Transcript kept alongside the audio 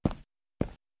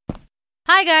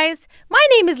Hi guys, my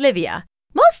name is Livia.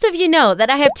 Most of you know that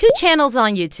I have 2 channels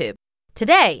on YouTube.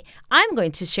 Today, I'm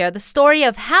going to share the story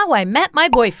of how I met my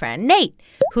boyfriend, Nate,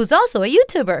 who's also a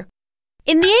YouTuber.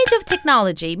 In the age of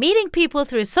technology, meeting people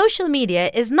through social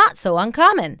media is not so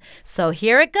uncommon, so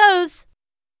here it goes.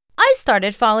 I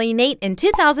started following Nate in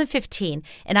 2015,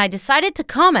 and I decided to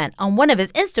comment on one of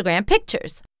his Instagram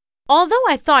pictures. Although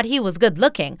I thought he was good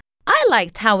looking, I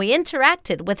liked how he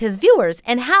interacted with his viewers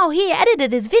and how he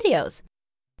edited his videos.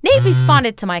 Nate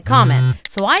responded to my comment,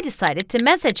 so I decided to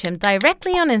message him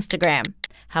directly on Instagram.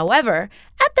 However,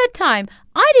 at that time,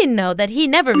 I didn't know that he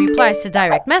never replies to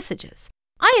direct messages.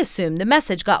 I assumed the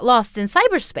message got lost in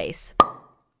cyberspace.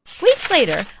 Weeks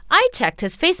later, I checked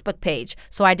his Facebook page,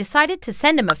 so I decided to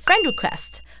send him a friend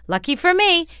request. Lucky for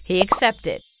me, he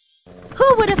accepted.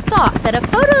 Who would have thought that a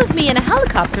photo of me in a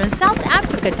helicopter in South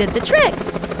Africa did the trick?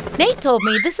 Nate told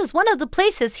me this is one of the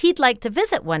places he'd like to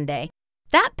visit one day.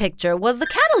 That picture was the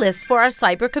catalyst for our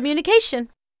cyber communication.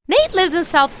 Nate lives in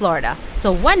South Florida, so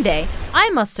one day I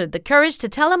mustered the courage to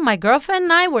tell him my girlfriend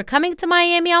and I were coming to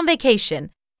Miami on vacation.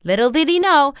 Little did he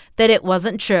know that it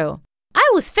wasn't true. I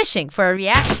was fishing for a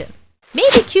reaction.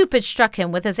 Maybe Cupid struck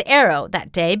him with his arrow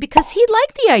that day because he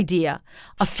liked the idea.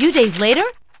 A few days later,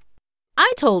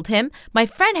 I told him my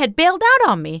friend had bailed out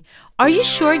on me. "Are you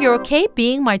sure you're okay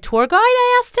being my tour guide?"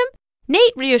 I asked him.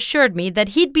 Nate reassured me that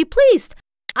he'd be pleased.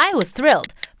 I was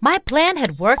thrilled. My plan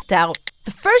had worked out.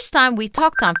 The first time we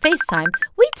talked on FaceTime,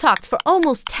 we talked for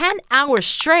almost 10 hours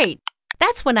straight.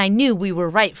 That's when I knew we were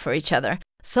right for each other.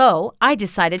 So I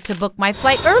decided to book my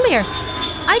flight earlier.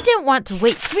 I didn't want to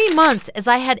wait 3 months as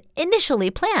I had initially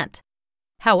planned.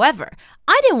 However,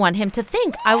 I didn't want him to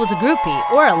think I was a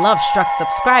groupie or a love-struck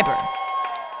subscriber.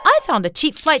 I found a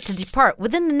cheap flight to depart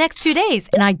within the next 2 days,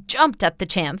 and I jumped at the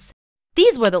chance.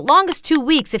 These were the longest 2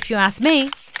 weeks, if you ask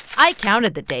me. I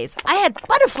counted the days. I had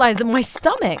butterflies in my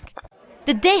stomach.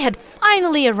 The day had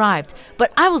finally arrived,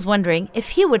 but I was wondering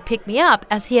if he would pick me up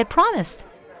as he had promised.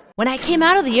 When I came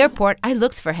out of the airport, I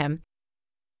looked for him.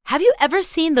 Have you ever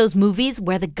seen those movies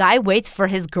where the guy waits for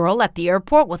his girl at the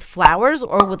airport with flowers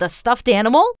or with a stuffed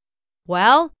animal?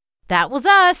 Well, that was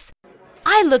us.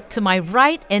 I looked to my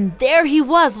right, and there he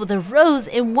was with a rose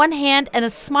in one hand and a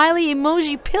smiley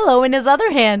emoji pillow in his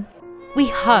other hand. We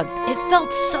hugged. It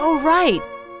felt so right.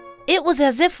 It was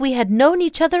as if we had known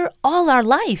each other all our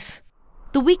life.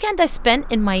 The weekend I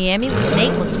spent in Miami with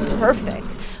Nate was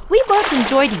perfect. We both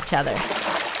enjoyed each other.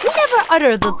 We never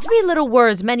uttered the 3 little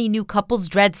words many new couples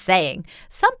dread saying.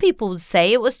 Some people would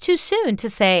say it was too soon to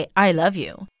say, "I love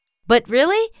you." But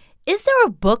really, is there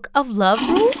a book of love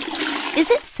rules? Is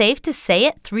it safe to say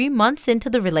it 3 months into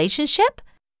the relationship?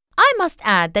 I must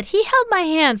add that he held my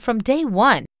hand from day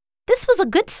 1. This was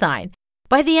a good sign.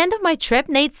 By the end of my trip,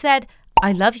 Nate said,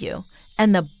 "I love you,"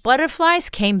 and the butterflies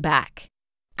came back.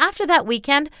 After that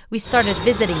weekend, we started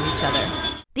visiting each other.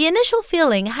 The initial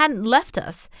feeling hadn't left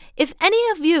us. If any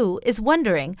of you is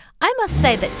wondering, I must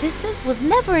say that distance was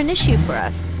never an issue for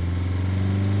us.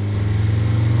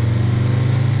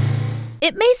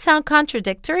 It may sound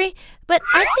contradictory, but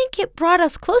I think it brought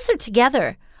us closer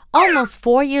together. Almost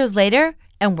 4 years later,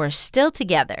 and we're still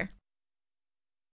together.